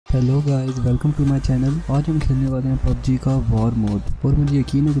Hello guys, welcome to my channel. आज हम खेलने वाले हैं पबजी का वॉर मोड और मुझे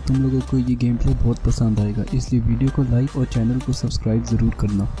यकीन है कि तुम लोगों को ये गेम प्ले बहुत पसंद आएगा, इसलिए वीडियो को लाइक और चैनल को सब्सक्राइब ज़रूर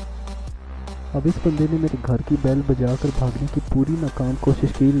करना। अब इस बंदे ने मेरे घर की बेल बजाकर भागने की पूरी नाकाम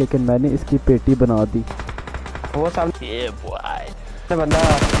कोशिश की, लेकिन मैंने इसकी पेटी बना दी। वो सामने बंदा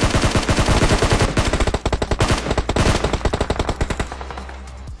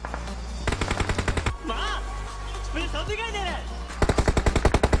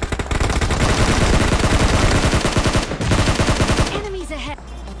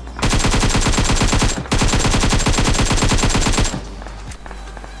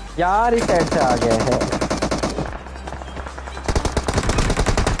यार इस साइड से आ गए हैं।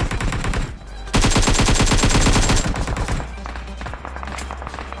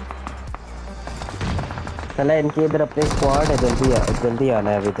 चला इनके इधर अपने स्क्वाड है, जल्दी आना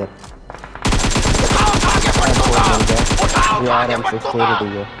है अभी इधर। यार हमसे स्टोरी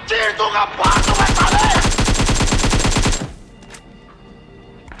दी है।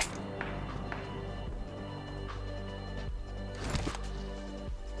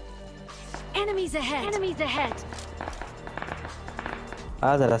 Enemies ahead.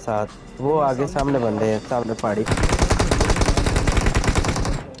 आ जरा साथ, वो आगे सामने बंदे हैं, सामने पहाड़ी।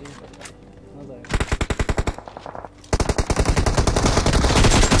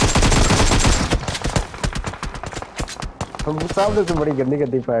 सामने से बड़ी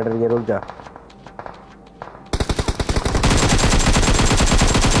गंदी फाइट रही है, रुक जा।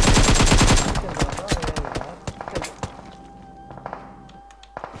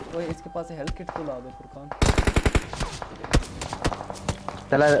 ओए इसके पास हेल्थ किट तो ला दे फुरकान।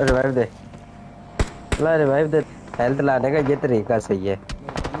 चला रिवाइव दे। हेल्थ लाने का ये तरीका सही है,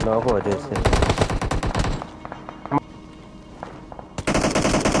 नॉक हो जाए इससे।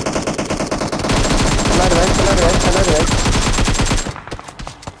 चला रिवाइव।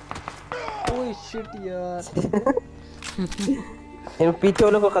 ओए शिट यार। इन पीछे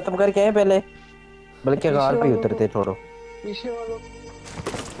वालों को खत्म करके आए पहले, बल्कि गाल पे उतरते छोड़ो। पीछे वालों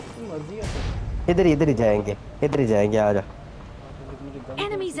मर्जी है। इधर ही जाएंगे, आ जा।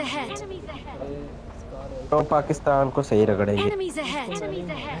 Enemies ahead. तो पाकिस्तान को सही रगड़ेंगे। Enemies ahead.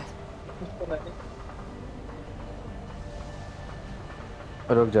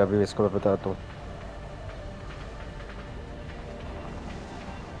 रुक जा, अभी इसको मैं बताता हूँ।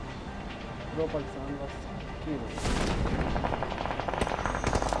 पाकिस्तान बस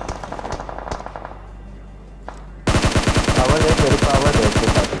मेरी पावर देख के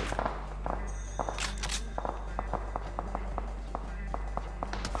साथ।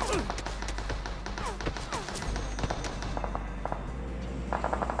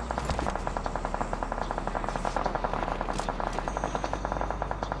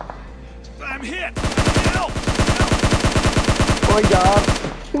 I'm hit. ओ यार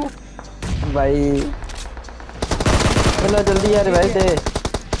भाई, चलो जल्दी यार रिवाइव दे।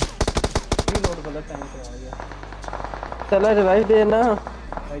 रीलोड गलत टाइम पे आ गया। चलो रिवाइव दे ना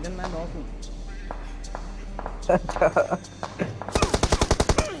भाईजान, मैं नॉक हूं।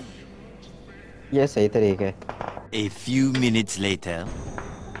 ये सही तरीका है। A few minutes later.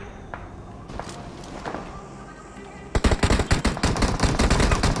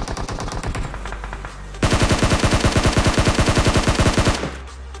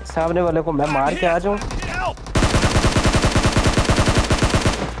 सामने वाले को मैं मार के आ जाऊं।